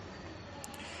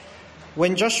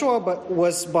When Joshua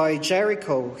was by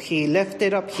Jericho, he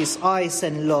lifted up his eyes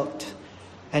and looked,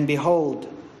 and behold,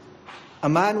 a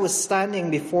man was standing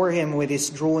before him with his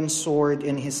drawn sword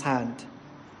in his hand.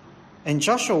 And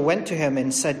Joshua went to him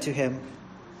and said to him,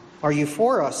 "Are you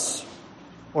for us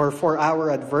or for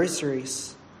our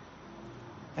adversaries?"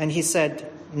 And he said,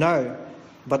 "No,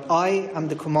 but I am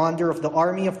the commander of the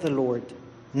army of the Lord.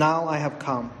 Now I have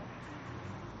come."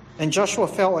 And Joshua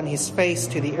fell on his face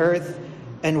to the earth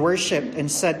and worshipped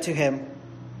and said to him,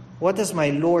 "What does my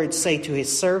Lord say to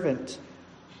his servant?"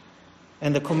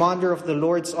 And the commander of the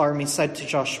Lord's army said to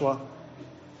Joshua,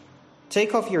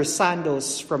 "Take off your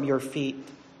sandals from your feet,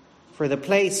 for the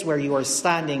place where you are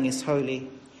standing is holy."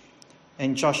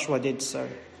 And Joshua did so.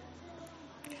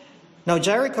 Now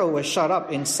Jericho was shut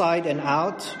up inside and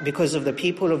out because of the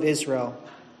people of Israel.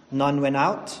 None went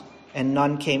out and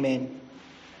none came in.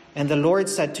 And the Lord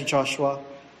said to Joshua,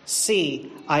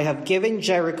 "See, I have given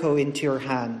Jericho into your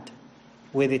hand,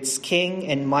 with its king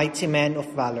and mighty men of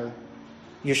valor.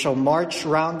 You shall march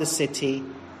round the city,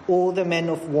 all the men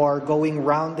of war going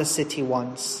round the city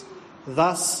once.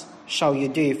 Thus shall you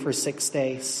do for 6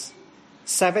 days.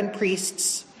 7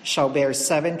 priests shall bear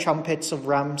 7 trumpets of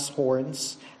ram's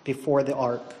horns before the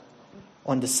ark.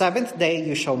 On the 7th day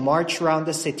you shall march round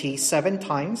the city 7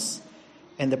 times,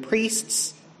 and the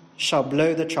priests shall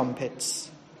blow the trumpets.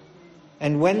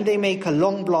 And when they make a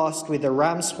long blast with the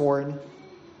ram's horn,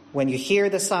 when you hear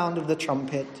the sound of the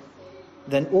trumpet,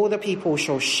 then all the people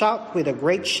shall shout with a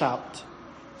great shout,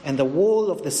 and the wall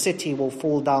of the city will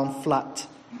fall down flat,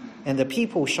 and the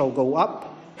people shall go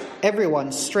up,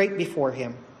 everyone straight before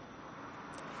him."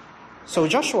 So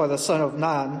Joshua the son of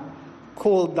Nun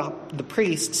called the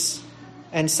priests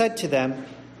and said to them,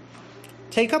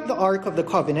 "Take up the ark of the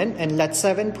covenant, and let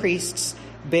 7 priests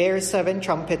bear 7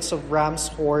 trumpets of ram's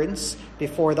horns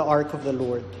before the ark of the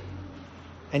Lord."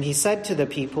 And he said to the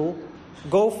people,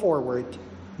 "Go forward,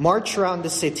 march around the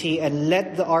city, and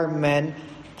let the armed men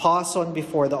pass on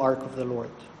before the ark of the Lord."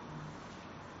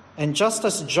 And just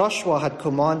as Joshua had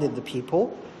commanded the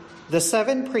people, the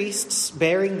 7 priests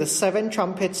bearing the 7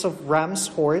 trumpets of ram's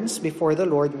horns before the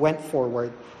Lord went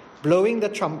forward, blowing the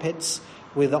trumpets,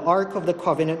 with the ark of the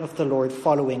covenant of the Lord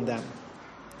following them.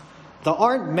 The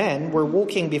armed men were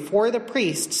walking before the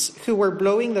priests who were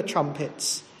blowing the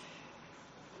trumpets,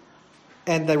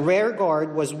 and the rear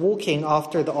guard was walking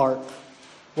after the ark,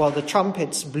 while the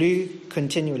trumpets blew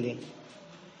continually.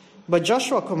 But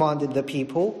Joshua commanded the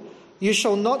people, "You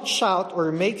shall not shout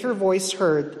or make your voice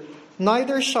heard,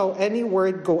 neither shall any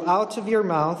word go out of your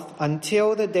mouth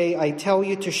until the day I tell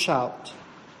you to shout.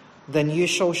 Then you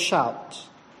shall shout."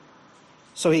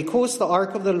 So he caused the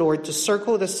ark of the Lord to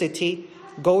circle the city,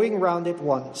 going round it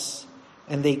once,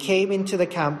 and they came into the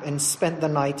camp and spent the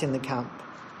night in the camp.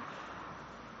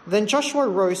 Then Joshua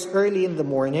rose early in the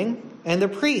morning, and the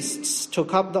priests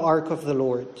took up the ark of the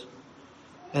Lord.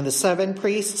 And the 7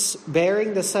 priests,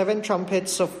 bearing the 7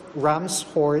 trumpets of ram's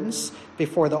horns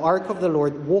before the ark of the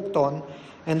Lord, walked on,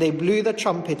 and they blew the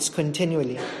trumpets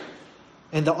continually.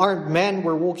 And the armed men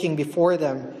were walking before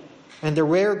them, and the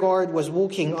rear guard was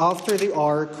walking after the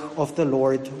ark of the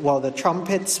Lord, while the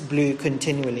trumpets blew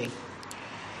continually.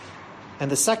 And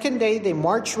the 2nd day they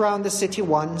marched round the city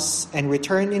once and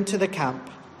returned into the camp.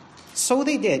 So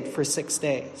they did for 6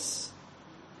 days.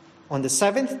 On the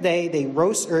 7th day they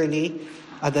rose early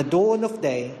at the dawn of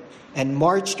day and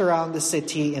marched around the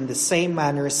city in the same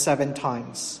manner 7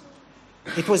 times.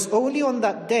 It was only on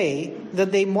that day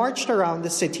that they marched around the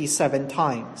city 7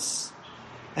 times.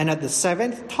 And at the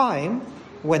 7th time,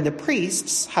 when the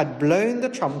priests had blown the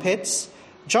trumpets,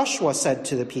 Joshua said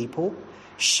to the people,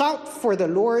 "Shout, for the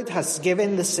Lord has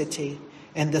given the city,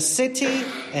 and the city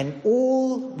and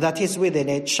all that is within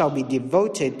it shall be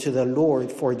devoted to the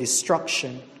Lord for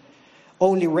destruction.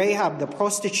 Only Rahab the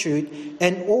prostitute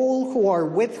and all who are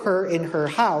with her in her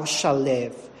house shall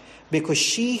live, because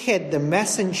she hid the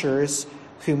messengers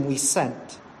whom we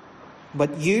sent.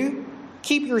 But you,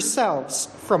 keep yourselves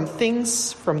from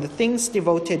the things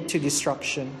devoted to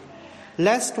destruction,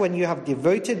 lest when you have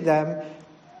devoted them,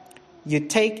 you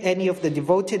take any of the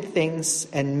devoted things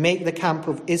and make the camp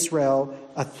of Israel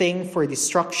a thing for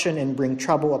destruction and bring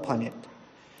trouble upon it.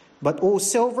 But all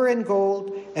silver and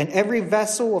gold and every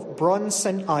vessel of bronze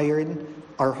and iron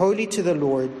are holy to the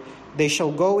Lord. They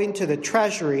shall go into the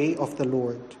treasury of the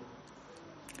Lord."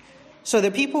 So the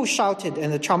people shouted,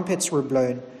 and the trumpets were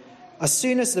blown. As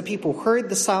soon as the people heard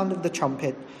the sound of the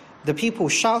trumpet, the people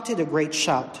shouted a great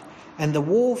shout, and the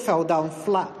wall fell down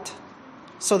flat,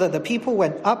 so that the people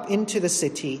went up into the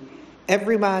city,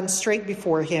 every man straight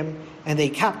before him, and they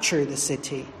captured the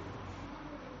city.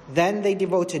 Then they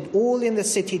devoted all in the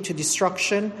city to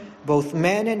destruction, both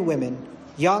men and women,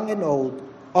 young and old,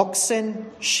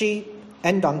 oxen, sheep,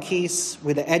 and donkeys,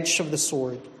 with the edge of the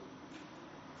sword.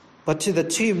 But to the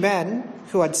 2 men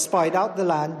who had spied out the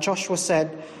land, Joshua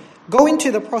said, "Go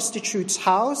into the prostitute's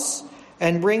house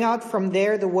and bring out from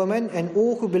there the woman and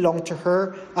all who belong to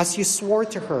her, as you swore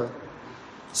to her."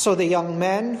 So the young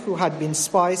men who had been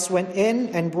spies went in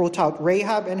and brought out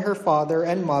Rahab and her father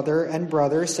and mother and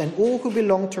brothers and all who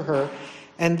belonged to her,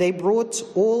 and they brought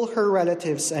all her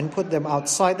relatives and put them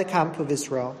outside the camp of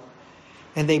Israel.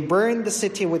 And they burned the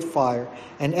city with fire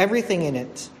and everything in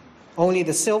it. Only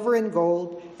the silver and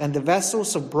gold and the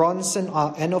vessels of bronze and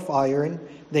of iron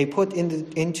they put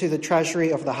into the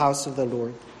treasury of the house of the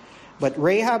Lord. But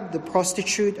Rahab the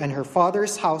prostitute and her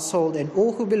father's household and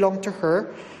all who belonged to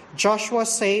her, Joshua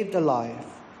saved alive.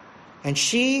 And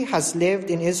she has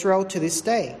lived in Israel to this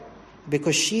day,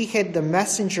 because she hid the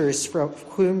messengers from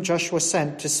whom Joshua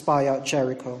sent to spy out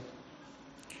Jericho.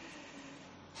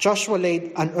 Joshua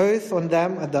laid an oath on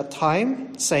them at that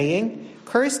time, saying,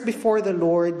 "Cursed before the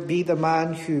Lord be the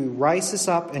man who rises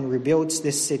up and rebuilds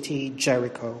this city,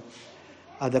 Jericho.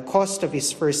 At the cost of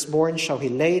his firstborn shall he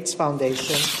lay its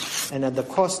foundation, and at the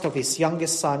cost of his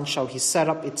youngest son shall he set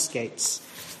up its gates."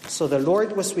 So the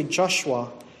Lord was with Joshua,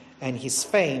 and his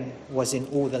fame was in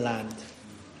all the land.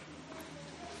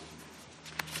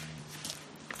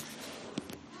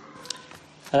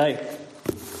 Hello,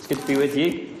 it's good to be with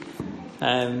you.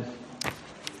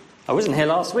 I wasn't here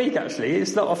last week, actually.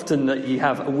 It's not often that you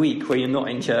have a week where you're not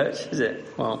in church, is it?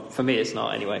 Well, for me it's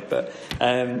not anyway, but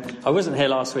I wasn't here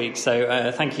last week,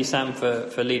 so thank you, Sam,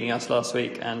 for leading us last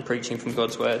week and preaching from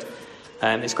God's Word.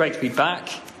 It's great to be back.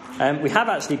 We have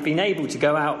actually been able to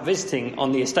go out visiting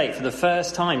on the estate for the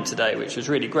first time today, which was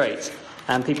really great,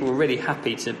 and people were really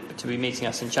happy to be meeting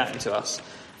us and chatting to us.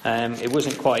 It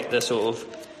wasn't quite the sort of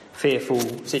fearful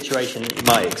situation that you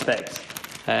might expect.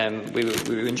 We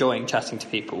were enjoying chatting to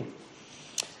people.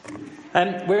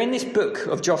 We're in this book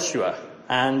of Joshua,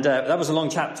 and that was a long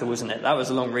chapter, wasn't it? That was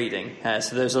a long reading.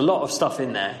 So there's a lot of stuff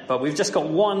in there, but we've just got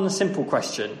one simple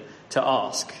question to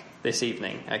ask this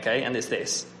evening, okay? And it's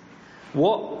this: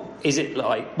 what is it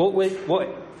like? I'll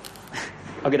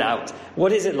get it out.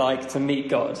 What is it like to meet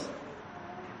God?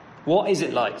 What is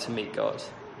it like to meet God?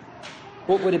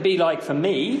 What would it be like for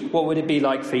me? What would it be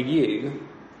like for you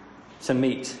to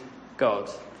meet God?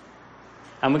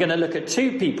 And we're going to look at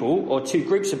 2 people, or 2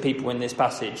 groups of people in this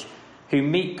passage, who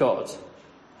meet God,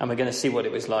 and we're going to see what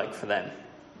it was like for them.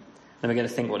 Then we're going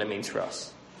to think what it means for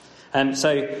us.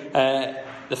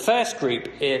 The first group,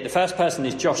 the first person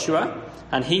is Joshua,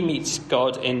 and he meets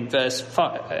God in verse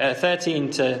 13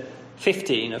 to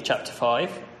 15 of chapter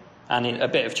 5, and in a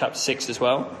bit of chapter 6 as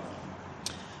well.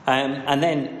 And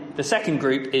then the second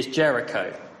group is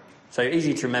Jericho. So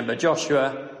easy to remember: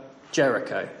 Joshua,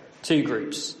 Jericho. 2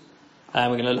 groups. And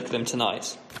we're going to look at them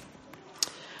tonight.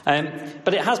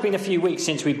 But it has been a few weeks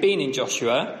since we've been in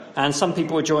Joshua, and some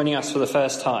people are joining us for the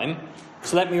first time.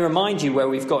 So let me remind you where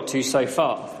we've got to so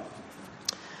far.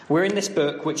 We're in this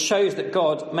book which shows that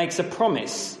God makes a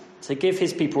promise to give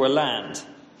his people a land.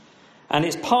 And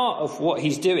it's part of what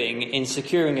he's doing in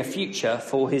securing a future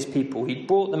for his people. He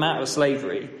brought them out of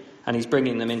slavery, and he's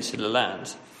bringing them into the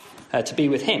land to be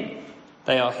with him.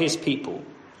 They are his people.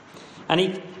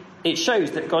 And it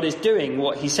shows that God is doing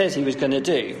what he says he was going to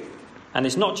do. And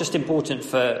it's not just important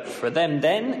for them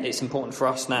then, it's important for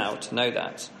us now to know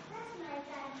that.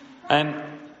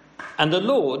 And the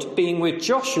Lord being with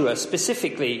Joshua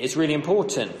specifically is really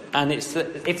important. And it's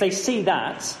that if they see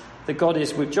that God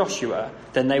is with Joshua,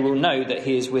 then they will know that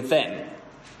he is with them.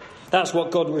 That's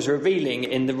what God was revealing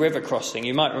in the river crossing.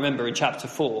 You might remember in chapter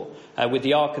 4 with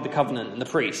the Ark of the Covenant and the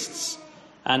priests,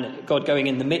 and God going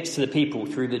in the midst of the people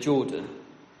through the Jordan.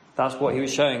 That's what he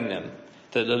was showing them,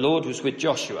 that the Lord was with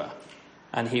Joshua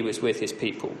and he was with his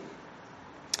people.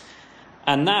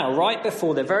 And now, right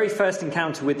before their very first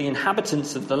encounter with the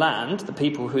inhabitants of the land, the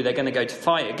people who they're going to go to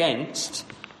fight against,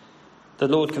 the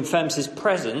Lord confirms his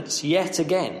presence yet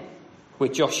again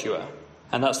with Joshua.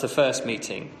 And that's the first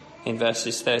meeting in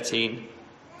verses 13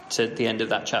 to the end of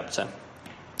that chapter.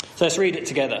 So let's read it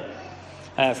together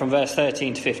from verse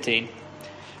 13 to 15.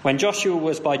 When Joshua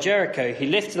was by Jericho, he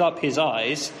lifted up his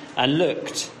eyes and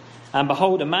looked, and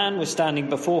behold, a man was standing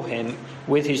before him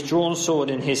with his drawn sword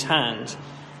in his hand.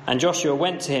 And Joshua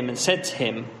went to him and said to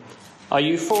him, "Are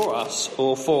you for us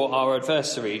or for our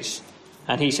adversaries?"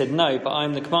 And he said, "No, but I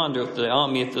am the commander of the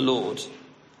army of the Lord.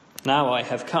 Now I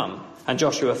have come." And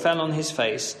Joshua fell on his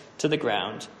face to the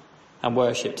ground and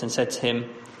worshipped and said to him,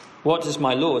 "What does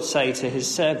my Lord say to his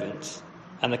servant?"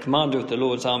 And the commander of the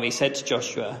Lord's army said to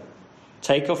Joshua,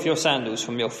 "Take off your sandals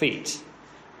from your feet,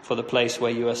 for the place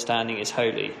where you are standing is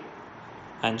holy."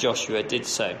 and Joshua did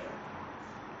so.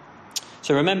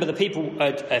 So remember, the people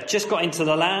have just got into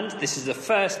the land. This is the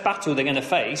first battle they're going to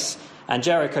face, and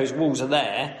Jericho's walls are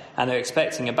there, and they're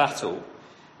expecting a battle.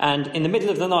 And in the middle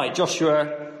of the night,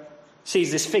 Joshua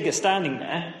sees this figure standing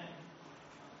there.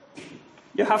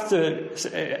 You have to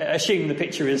assume the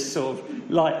picture is sort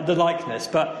of like the likeness,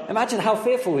 but imagine how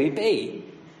fearful he'd be.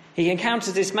 He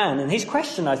encounters this man, and his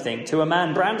question, I think, to a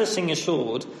man brandishing a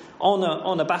sword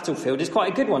on a battlefield is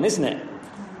quite a good one, isn't it?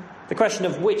 The question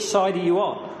of which side are you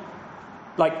on?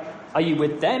 Like, are you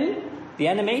with them, the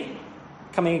enemy,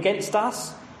 coming against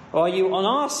us, or are you on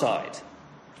our side?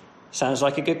 Sounds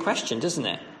like a good question, doesn't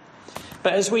it?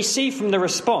 But as we see from the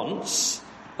response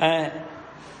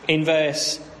in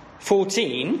verse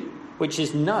 14, which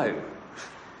is no,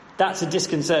 that's a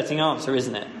disconcerting answer,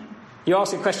 isn't it? You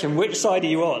ask a question, which side are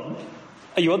you on?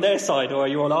 Are you on their side or are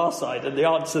you on our side? And the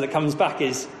answer that comes back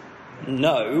is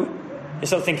no. You're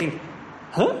sort of thinking,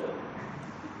 huh?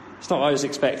 It's not what I was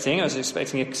expecting. I was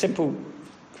expecting a simple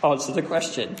answer to the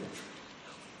question.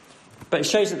 But it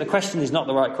shows that the question is not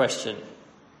the right question.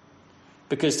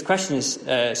 Because the question is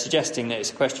suggesting that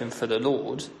it's a question for the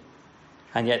Lord.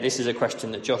 And yet this is a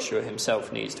question that Joshua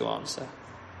himself needs to answer.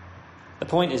 The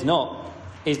point is not,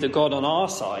 is the God on our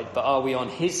side, but are we on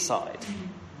his side?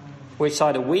 Which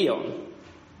side are we on?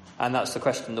 And that's the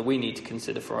question that we need to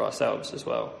consider for ourselves as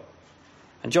well.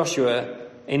 And Joshua,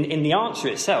 in the answer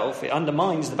itself, it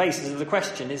undermines the basis of the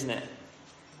question, isn't it?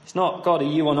 It's not, God,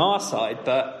 are you on our side,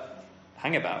 but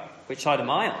hang about, which side am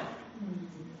I on?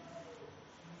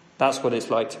 That's what it's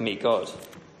like to meet God.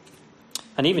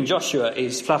 And even Joshua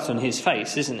is flat on his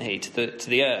face, isn't he, to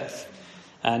the earth,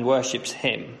 and worships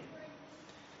him.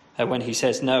 When he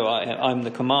says, no, I'm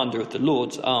the commander of the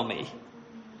Lord's army,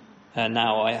 and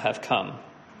now I have come.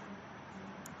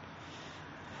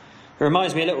 It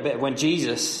reminds me a little bit of when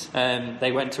Jesus,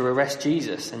 they went to arrest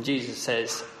Jesus, and Jesus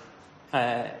says,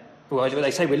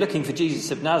 they say, we're looking for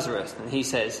Jesus of Nazareth, and he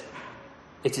says,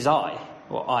 it is I,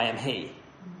 or I am he.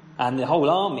 And the whole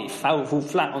army fall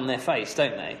flat on their face,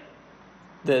 don't they?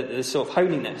 The sort of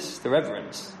holiness, the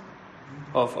reverence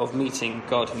of meeting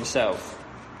God himself.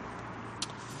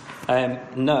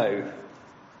 No.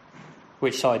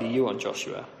 Which side are you on,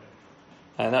 Joshua?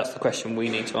 That's the question we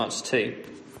need to answer too.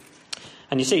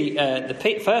 And you see,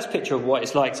 the first picture of what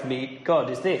it's like to meet God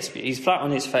is this. He's flat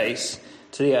on his face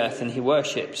to the earth and he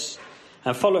worships.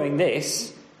 And following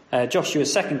this,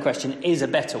 Joshua's second question is a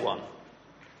better one.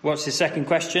 What's his second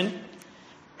question?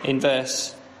 In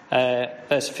verse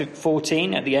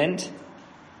 14 at the end.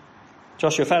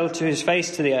 Joshua fell to his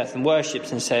face to the earth and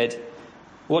worshipped and said,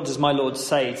 what does my Lord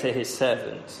say to his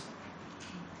servant?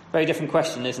 Very different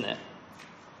question, isn't it?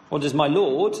 What does my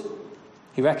Lord?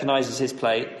 He recognises his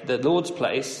place, the Lord's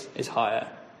place is higher,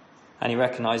 and he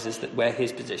recognises that where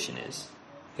his position is.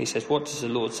 He says, what does the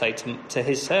Lord say to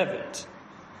his servant?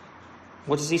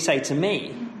 What does he say to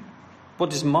me? What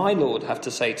does my Lord have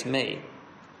to say to me?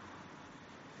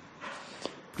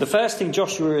 The first thing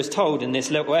Joshua is told in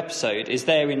this little episode is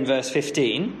there in verse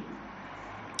 15.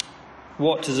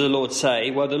 What does the Lord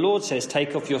say? Well, the Lord says,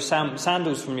 take off your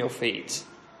sandals from your feet,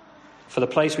 for the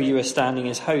place where you are standing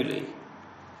is holy.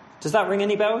 Does that ring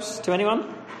any bells to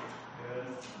anyone?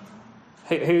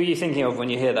 Who are you thinking of when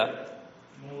you hear that?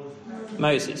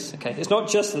 Moses. Okay, it's not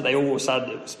just that they all wore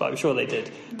sandals, but I'm sure they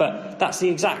did. But that's the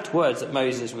exact words that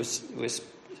Moses was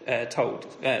told,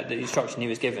 the instruction he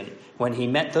was given when he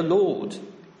met the Lord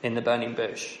in the burning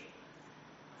bush,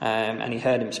 and he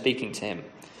heard him speaking to him.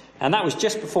 And that was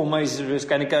just before Moses was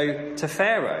going to go to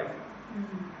Pharaoh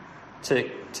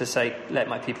to say, let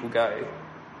my people go.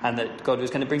 And that God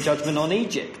was going to bring judgment on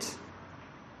Egypt.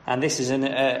 And this is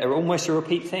almost a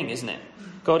repeat thing, isn't it?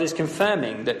 God is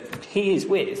confirming that he is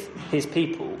with his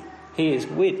people. He is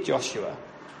with Joshua.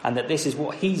 And that this is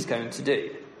what he's going to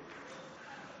do.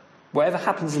 Whatever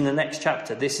happens in the next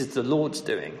chapter, this is the Lord's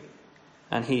doing.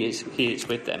 And he is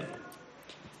with them.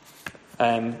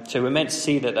 So we're meant to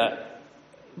see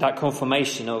that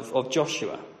confirmation of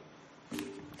Joshua.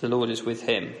 The Lord is with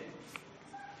him.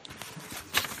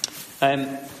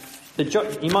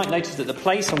 You might notice that the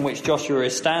place on which Joshua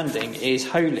is standing is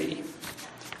holy.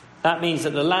 That means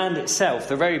that the land itself,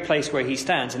 the very place where he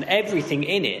stands, and everything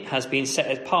in it has been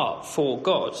set apart for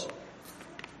God,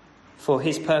 for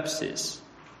his purposes.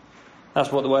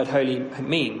 That's what the word holy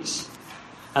means.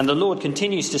 And the Lord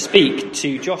continues to speak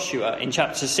to Joshua in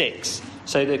chapter 6.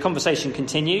 So the conversation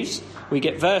continues. We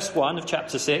get verse 1 of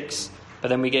chapter 6, but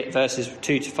then we get verses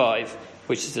 2 to 5,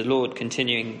 which is the Lord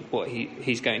continuing what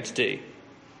he's going to do.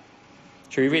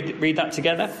 Shall we read that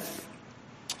together?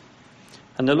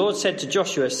 And the Lord said to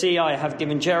Joshua, "See, I have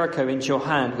given Jericho into your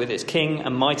hand with its king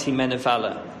and mighty men of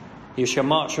valour. You shall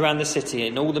march around the city,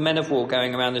 and all the men of war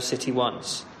going around the city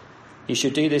once. You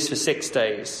shall do this for 6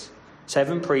 days.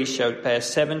 7 priests shall bear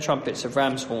 7 trumpets of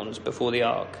ram's horns before the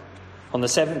ark. On the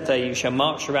 7th day you shall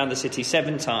march around the city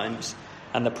 7 times,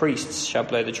 and the priests shall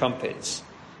blow the trumpets.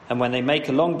 And when they make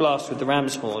a long blast with the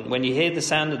ram's horn, when you hear the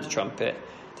sound of the trumpet,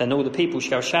 then all the people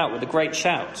shall shout with a great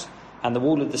shout, and the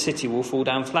wall of the city will fall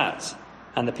down flat,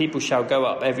 and the people shall go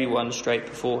up, every one straight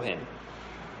before him.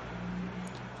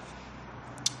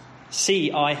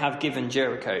 See, I have given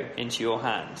Jericho into your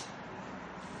hand."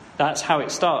 That's how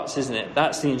it starts, isn't it?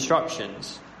 That's the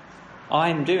instructions.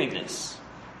 I'm doing this.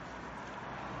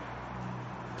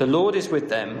 The Lord is with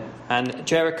them, and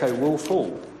Jericho will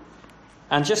fall.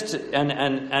 And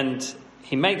and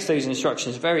he makes those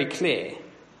instructions very clear.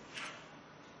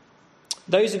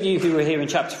 Those of you who were here in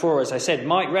chapter 4, as I said,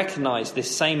 might recognise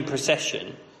this same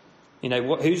procession. You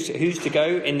know, who's to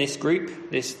go in this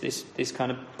group, this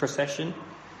kind of procession,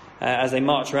 as they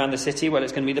march around the city? Well,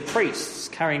 it's going to be the priests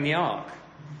carrying the ark,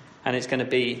 and it's going to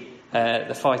be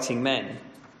the fighting men.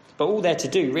 But all they're to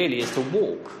do, really, is to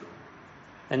walk,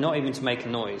 and not even to make a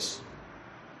noise.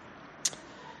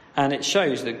 And it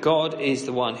shows that God is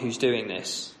the one who's doing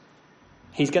this.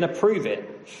 He's going to prove it,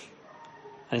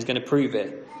 and he's going to prove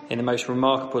it in the most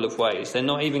remarkable of ways. They're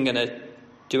not even going to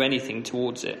do anything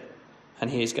towards it,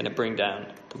 and he is going to bring down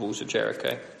the walls of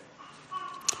Jericho.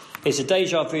 It's a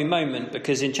deja vu moment,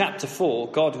 because in chapter 4,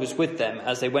 God was with them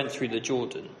as they went through the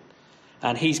Jordan.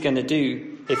 And he's going to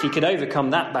do, if he could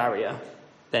overcome that barrier,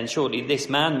 then surely this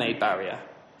man-made barrier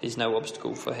is no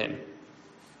obstacle for him.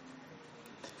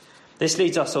 This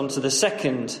leads us on to the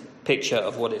second picture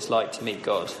of what it's like to meet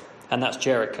God, and that's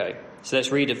Jericho. So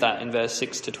let's read of that in verse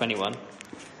 6 to 21.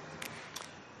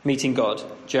 Meeting God,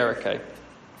 Jericho.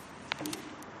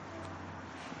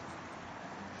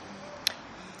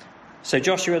 So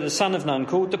Joshua the son of Nun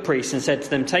called the priests and said to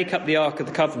them, "Take up the ark of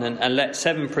the covenant, and let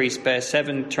 7 priests bear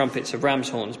 7 trumpets of ram's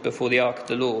horns before the ark of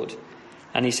the Lord."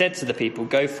 And he said to the people,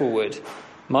 "Go forward,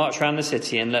 march round the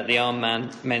city, and let the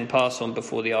armed men pass on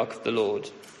before the ark of the Lord."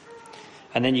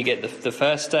 And then you get the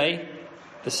first day,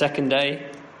 the second day,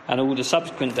 and all the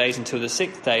subsequent days until the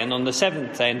 6th day. And on the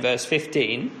 7th day, in verse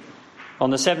 15, on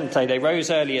the 7th day they rose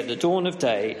early at the dawn of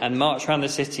day and marched round the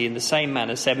city in the same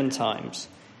manner 7 times.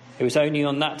 It was only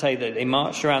on that day that they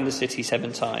marched around the city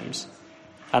 7 times.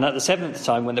 And at the 7th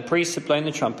time, when the priests had blown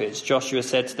the trumpets, Joshua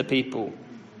said to the people,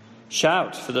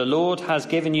 "Shout, for the Lord has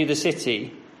given you the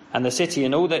city, and the city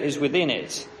and all that is within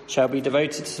it shall be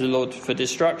devoted to the Lord for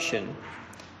destruction.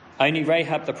 Only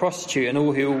Rahab the prostitute and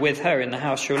all who were with her in the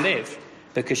house shall live,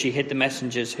 because she hid the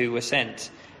messengers who were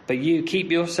sent. But you keep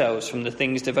yourselves from the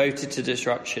things devoted to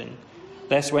destruction,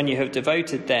 lest when you have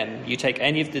devoted them, you take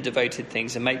any of the devoted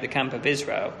things and make the camp of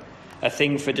Israel a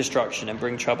thing for destruction and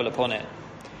bring trouble upon it.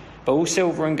 But all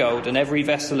silver and gold and every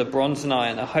vessel of bronze and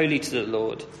iron are holy to the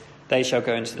Lord. They shall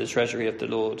go into the treasury of the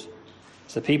Lord."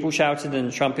 So the people shouted and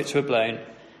the trumpets were blown.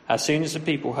 As soon as the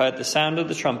people heard the sound of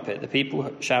the trumpet, the people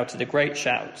shouted a great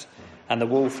shout, and the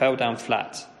wall fell down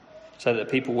flat, so that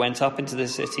the people went up into the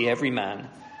city, every man,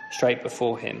 straight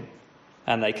before him,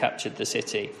 and they captured the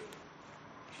city.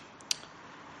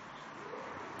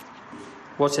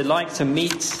 What's it like to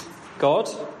meet God?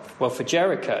 Well, for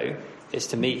Jericho, it's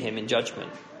to meet him in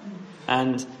judgment.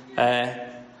 And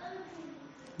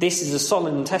this is a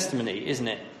solemn testimony, isn't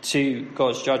it, to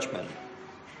God's judgment.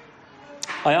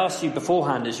 I asked you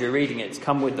beforehand as you were reading it to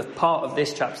come with the part of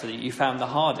this chapter that you found the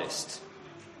hardest.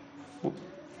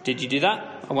 Did you do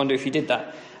that? I wonder if you did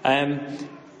that. And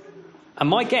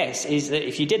my guess is that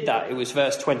if you did that, it was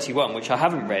verse 21, which I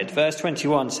haven't read. Verse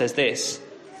 21 says this: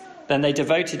 "Then they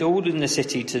devoted all in the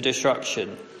city to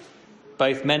destruction,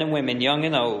 both men and women, young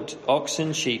and old,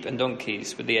 oxen, sheep and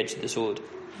donkeys, with the edge of the sword."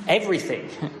 Everything.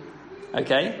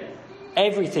 Okay?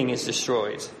 Everything is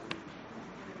destroyed.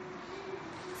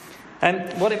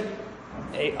 And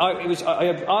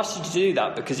I asked you to do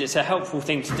that because it's a helpful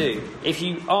thing to do. If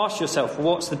you ask yourself,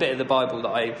 what's the bit of the Bible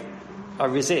that I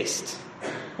resist?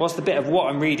 What's the bit of what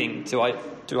I'm reading do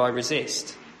I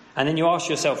resist? And then you ask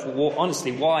yourself, well,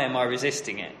 honestly, why am I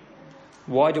resisting it?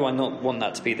 Why do I not want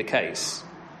that to be the case?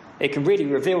 It can really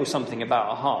reveal something about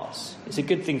our hearts. It's a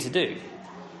good thing to do.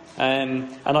 And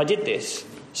I did this.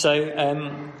 So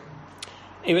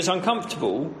it was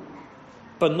uncomfortable,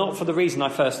 but not for the reason I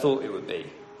first thought it would be.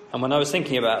 And when I was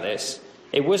thinking about this,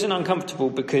 it wasn't uncomfortable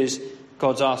because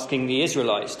God's asking the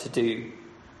Israelites to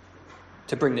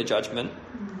bring the judgment,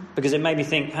 because it made me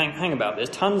think, hang about, there's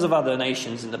tons of other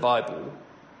nations in the Bible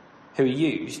who are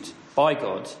used by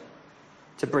God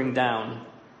to bring down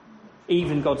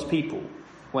even God's people.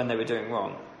 when they were doing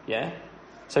wrong. Yeah?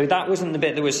 So that wasn't the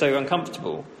bit that was so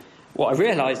uncomfortable. What I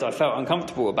realised I felt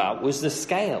uncomfortable about was the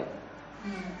scale.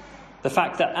 The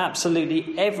fact that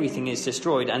absolutely everything is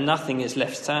destroyed and nothing is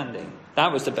left standing.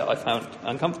 That was the bit I found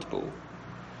uncomfortable.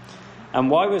 And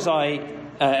why was I...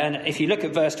 and if you look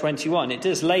at verse 21, it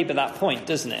does labour that point,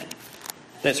 doesn't it?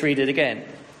 Let's read it again.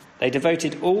 They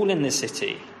devoted all in the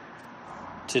city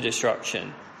to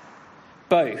destruction,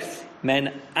 both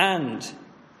men and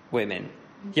women,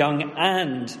 young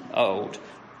and old,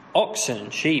 oxen,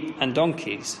 sheep and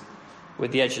donkeys,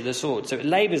 with the edge of the sword. So it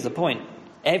labours the point.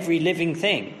 Every living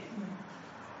thing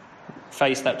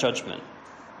faced that judgment.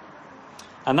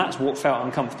 And that's what felt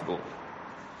uncomfortable.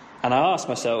 And I asked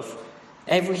myself,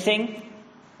 everything?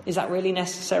 Is that really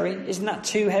necessary? Isn't that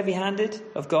too heavy-handed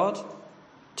of God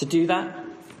to do that?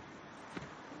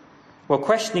 Well,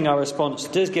 questioning our response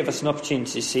does give us an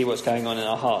opportunity to see what's going on in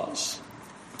our hearts.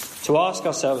 To ask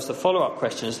ourselves the follow-up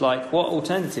questions like, what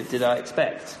alternative did I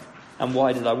expect? And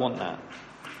why did I want that?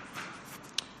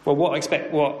 Well, what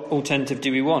alternative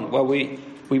do we want? Well, we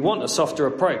want a softer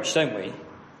approach, don't we?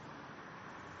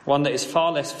 One that is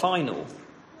far less final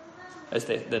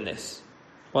than this.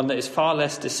 One that is far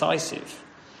less decisive.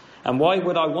 And why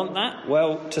would I want that?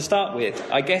 Well, to start with,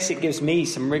 I guess it gives me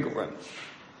some wriggle room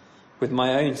with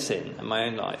my own sin and my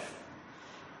own life.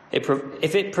 If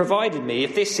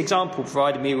this example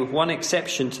provided me with one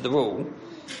exception to the rule,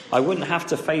 I wouldn't have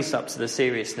to face up to the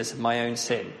seriousness of my own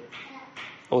sin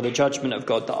or the judgment of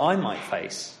God that I might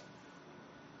face.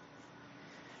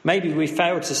 Maybe we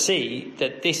fail to see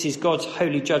that this is God's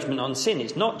holy judgment on sin.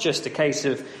 It's not just a case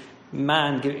of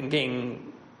man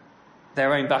getting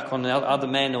their own back on other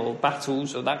men or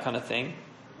battles or that kind of thing.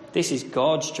 This is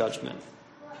God's judgment.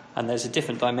 And there's a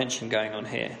different dimension going on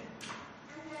here.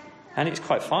 And it's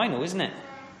quite final, isn't it?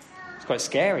 It's quite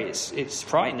scary. It's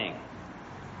frightening.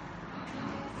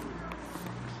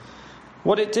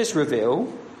 What it does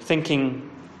reveal, thinking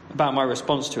about my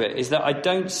response to it, is that I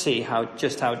don't see how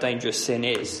dangerous sin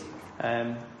is.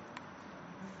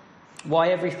 Why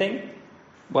everything?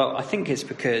 Well, I think it's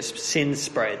because sin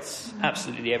spreads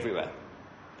absolutely everywhere.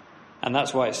 And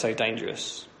that's why it's so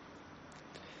dangerous.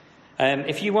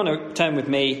 If you want to turn with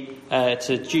me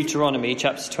to Deuteronomy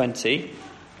chapter 20.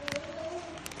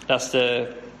 That's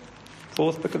the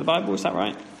 4th book of the Bible, is that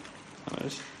right?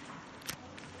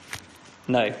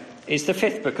 No, it's the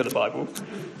 5th book of the Bible.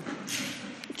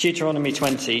 Deuteronomy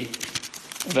 20,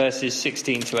 verses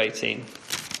 16 to 18.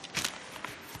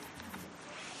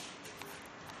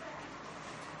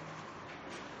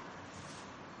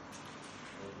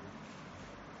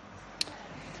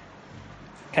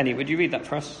 Kenny, would you read that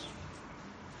for us?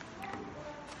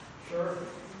 Sure.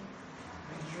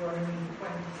 Deuteronomy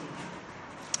 20.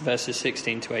 Verses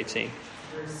 16 to 18.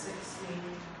 Verse 16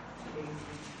 to 18.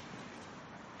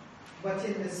 But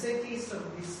in the cities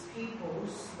of these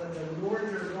peoples that the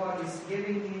Lord your God is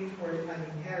giving you for an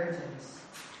inheritance,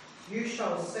 you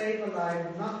shall save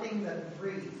alive nothing that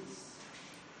breathes,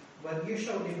 but you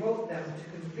shall devote them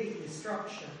to complete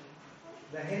destruction.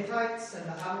 The Hittites and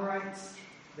the Amorites,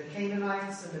 the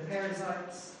Canaanites and the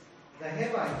Perizzites, the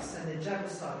Hivites and the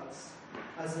Jebusites,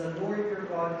 as the Lord your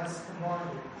God has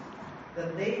commanded,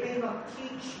 that they may not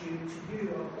teach you to do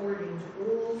according to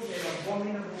all their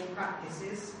abominable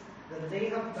practices that they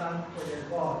have done for their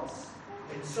gods,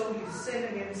 and so you sin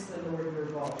against the Lord your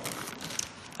God.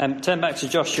 Turn back to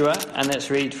Joshua, and let's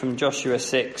read from Joshua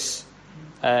 6,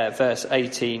 verse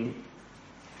 18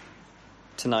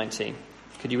 to 19.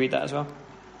 Could you read that as well?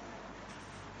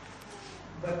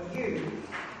 But you,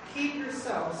 keep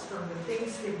yourselves from the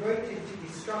things devoted to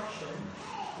destruction,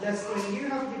 lest when you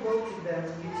have devoted them,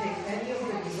 you take any of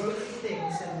the devoted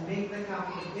things and make the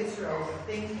camp of Israel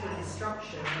a thing for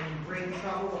destruction and bring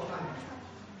trouble upon it.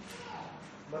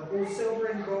 But all silver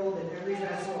and gold and every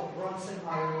vessel of bronze and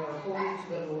iron are holy to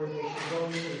the Lord. They should go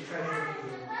into the treasure of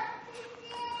you.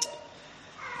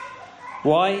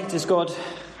 Why does God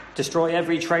destroy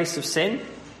every trace of sin?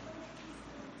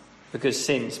 Because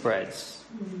sin spreads.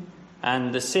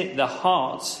 And our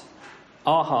hearts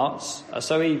are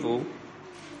so evil,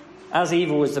 as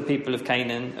evil as the people of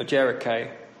Canaan, of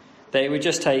Jericho, that it would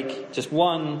just take just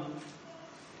one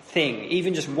thing,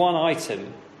 even just one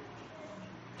item,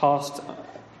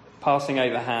 passing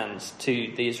over hands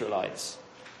to the Israelites,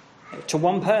 to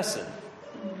one person.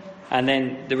 And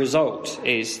then the result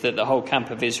is that the whole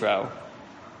camp of Israel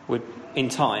would, in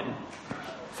time,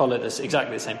 follow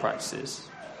exactly the same practices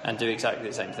and do exactly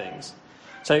the same things.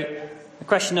 So the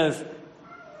question of,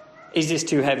 is this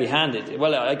too heavy-handed?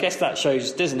 Well, I guess that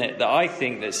shows, doesn't it, that I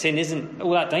think that sin isn't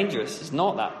all that dangerous. It's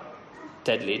not that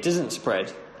deadly. It doesn't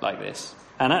spread like this.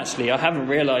 And actually, I haven't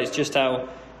realised just how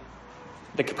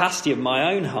the capacity of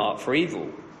my own heart for evil,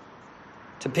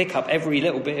 to pick up every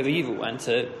little bit of evil and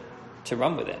to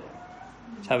run with it,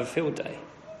 to have a field day.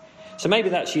 So maybe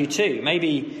that's you too.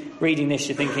 Maybe reading this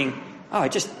you're thinking, I'm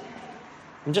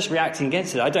just reacting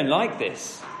against it. I don't like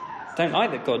this. I don't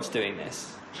like that God's doing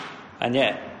this. And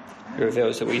yet it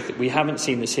reveals that we haven't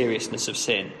seen the seriousness of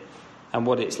sin and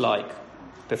what it's like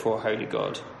before a holy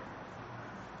God.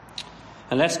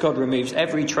 Unless God removes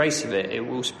every trace of it, it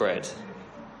will spread.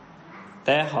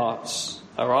 Their hearts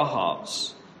are our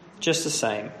hearts, just the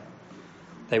same.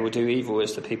 They will do evil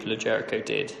as the people of Jericho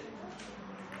did,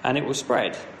 and it will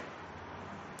spread.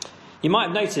 You might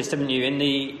have noticed, haven't you, in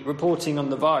the reporting on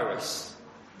the virus,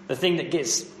 the thing that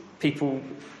gets people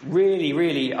really,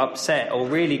 really upset or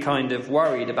really kind of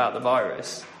worried about the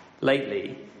virus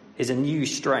lately is a new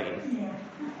strain.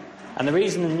 And the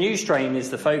reason the new strain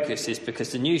is the focus is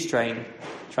because the new strain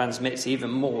transmits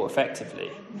even more effectively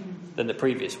than the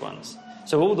previous ones.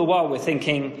 So all the while we're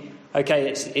thinking,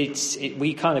 okay,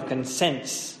 we kind of can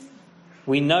sense,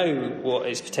 we know what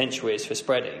its potential is for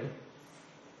spreading.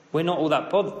 We're not all that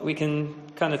bothered. We can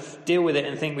kind of deal with it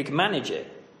and think we can manage it.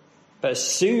 But as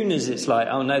soon as it's like,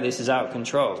 oh no, this is out of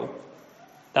control,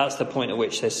 that's the point at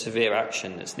which there's severe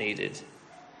action that's needed.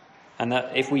 And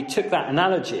that if we took that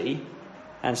analogy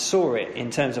and saw it in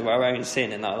terms of our own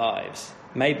sin in our lives,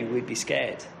 maybe we'd be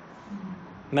scared.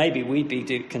 Maybe we'd be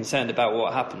concerned about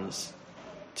what happens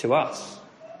to us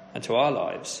and to our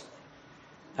lives.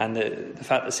 And the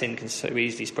fact that sin can so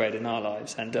easily spread in our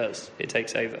lives, and does, it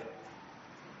takes over.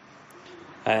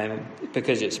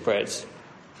 Because it spreads.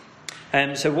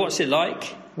 So what's it like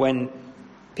when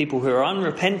people who are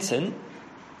unrepentant,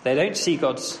 they don't see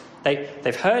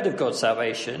they've heard of God's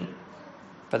salvation,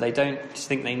 but they don't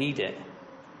think they need it.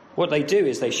 What they do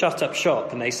is they shut up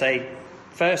shop and they say,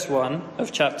 verse 1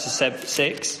 of chapter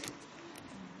 6,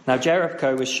 now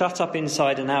Jericho was shut up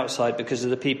inside and outside because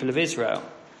of the people of Israel.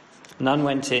 None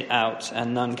went out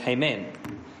and none came in.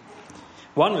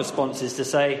 One response is to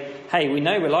say, hey, we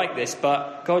know we're like this,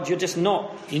 but God, you're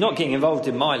not getting involved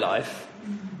in my life.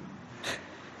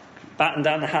 Batten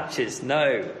down the hatches.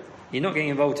 No, you're not getting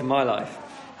involved in my life.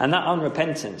 And that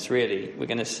unrepentance, really,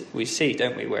 we see,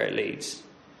 don't we, where it leads.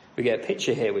 We get a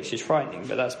picture here which is frightening,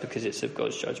 but that's because it's of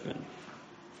God's judgment.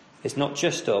 It's not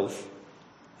just of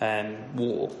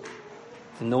war,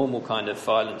 the normal kind of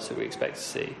violence that we expect to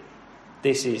see.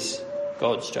 This is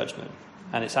God's judgment,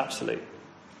 and it's absolute.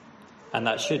 And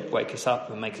that should wake us up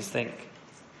and make us think.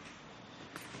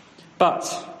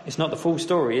 But it's not the full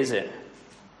story, is it?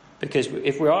 Because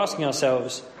if we're asking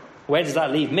ourselves, where does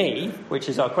that leave me, which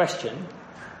is our question,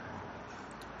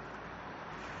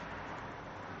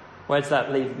 where does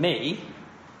that leave me?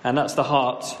 And that's the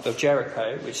heart of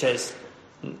Jericho, which says,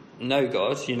 no,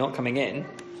 God, you're not coming in.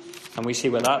 And we see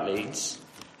where that leads.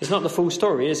 It's not the full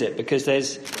story, is it? Because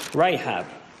there's Rahab.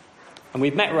 And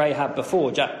we've met Rahab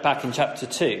before, back in chapter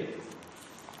 2.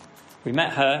 We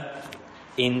met her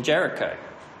in Jericho.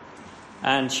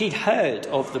 And she'd heard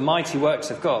of the mighty works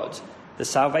of God. The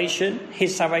salvation,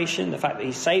 his salvation, the fact that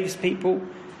he saves people,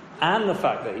 and the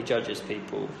fact that he judges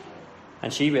people.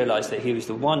 And she realised that he was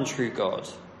the one true God,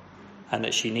 and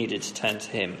that she needed to turn to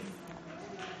him.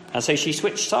 And so she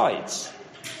switched sides.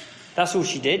 That's all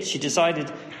she did. She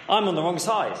decided, I'm on the wrong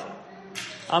side.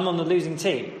 I'm on the losing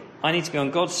team. I need to be on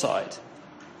God's side.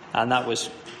 And that was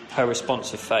her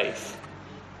response of faith.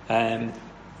 And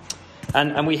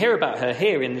we hear about her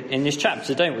here in this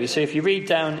chapter, don't we? So if you read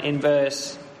down in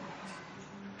verse...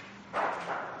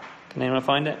 Can anyone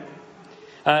find it?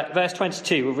 Verse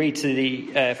 22, we'll read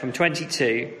to from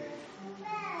 22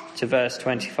 to verse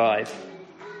 25.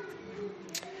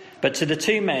 But to the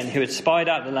two men who had spied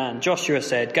out the land, Joshua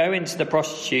said, go into the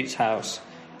prostitute's house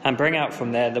and bring out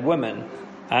from there the woman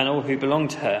and all who belong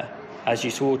to her, as you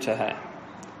swore to her.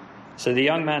 So the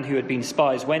young man who had been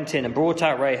spies went in and brought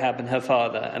out Rahab and her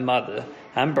father and mother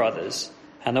and brothers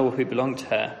and all who belonged to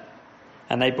her.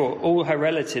 And they brought all her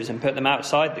relatives and put them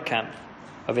outside the camp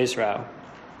of Israel.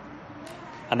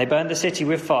 And they burned the city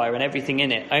with fire and everything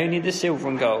in it, only the silver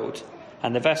and gold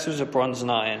and the vessels of bronze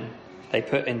and iron they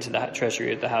put into the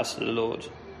treasury of the house of the Lord.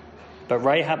 But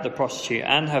Rahab the prostitute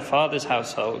and her father's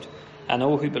household and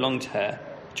all who belonged to her,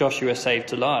 Joshua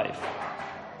saved alive.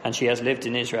 And she has lived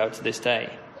in Israel to this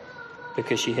day,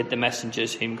 because she hid the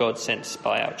messengers whom God sent to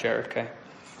spy out Jericho.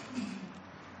 You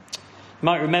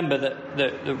might remember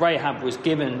that Rahab was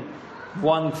given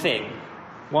one thing,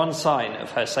 one sign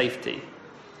of her safety,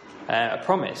 a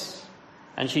promise.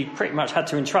 And she pretty much had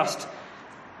to entrust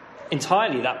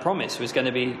entirely that promise was going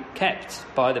to be kept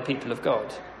by the people of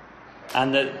God.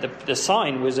 And the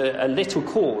sign was a little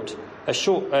cord, a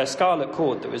short scarlet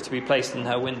cord that was to be placed in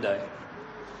her window.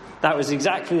 That was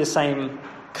exactly the same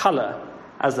colour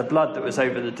as the blood that was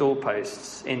over the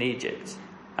doorposts in Egypt,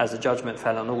 as the judgment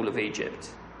fell on all of Egypt.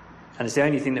 And it's the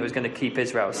only thing that was going to keep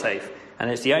Israel safe. And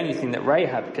it's the only thing that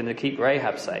going to keep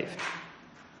Rahab safe.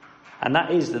 And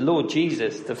that is the Lord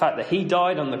Jesus, the fact that he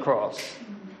died on the cross,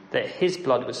 that his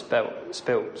blood was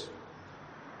spilt.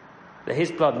 That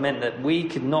his blood meant that we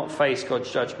could not face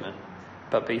God's judgment,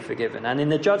 but be forgiven. And in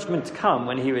the judgment to come,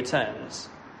 when he returns,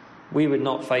 we would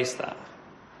not face that.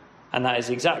 And that is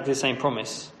exactly the same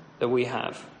promise that we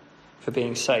have for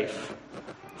being safe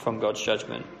from God's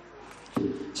judgment.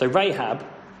 So Rahab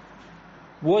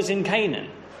was in Canaan.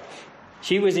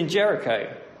 She was in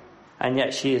Jericho. And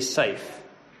yet she is safe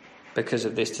because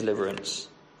of this deliverance.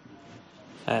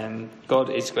 God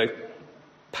is both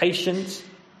patient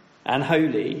and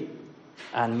holy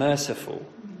and merciful.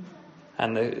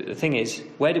 And the thing is,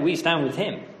 where do we stand with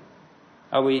him?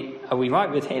 Are we right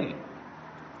with him?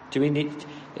 Do we need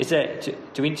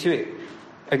to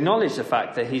acknowledge the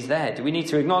fact that he's there? Do we need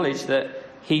to acknowledge that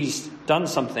he's done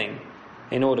something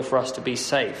in order for us to be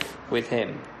safe with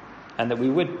him, and that we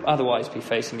would otherwise be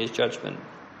facing his judgment?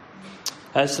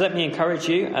 So let me encourage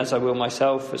you, as I will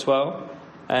myself as well.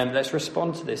 Let's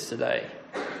respond to this today,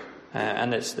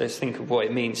 and let's think of what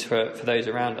it means for those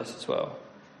around us as well.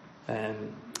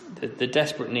 The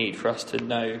desperate need for us to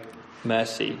know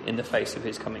mercy in the face of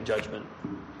his coming judgment.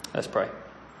 Let's pray.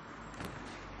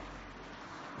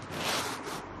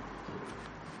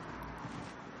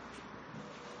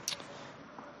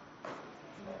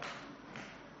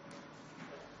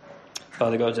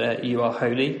 Father God, you are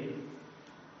holy,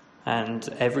 and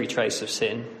every trace of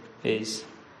sin is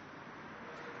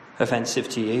offensive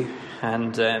to you,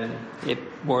 and it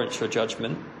warrants your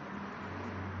judgment.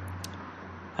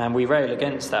 And we rail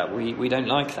against that. We don't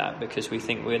like that, because we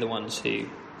think we're the ones who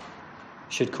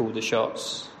should call the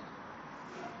shots.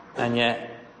 And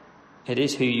yet, it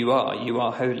is who you are. You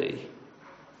are holy,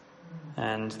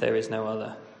 and there is no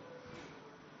other.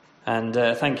 And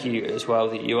thank you as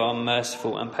well that you are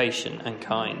merciful and patient and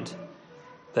kind.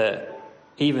 That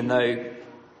even though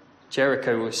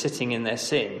Jericho was sitting in their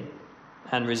sin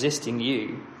and resisting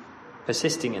you,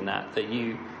 persisting in that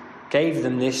you gave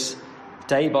them this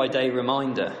day-by-day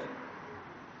reminder,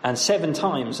 and 7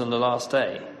 times on the last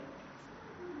day,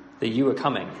 that you were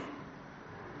coming.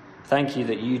 Thank you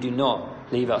that you do not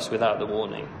leave us without the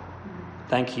warning.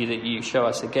 Thank you that you show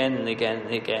us again and again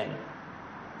and again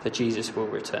that Jesus will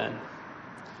return.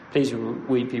 Please, would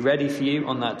we be ready for you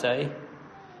on that day?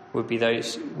 Would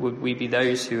we be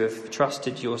those who have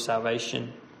trusted your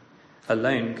salvation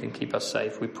alone can keep us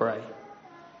safe, we pray.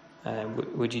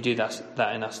 Would you do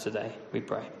that in us today, we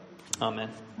pray. Amen.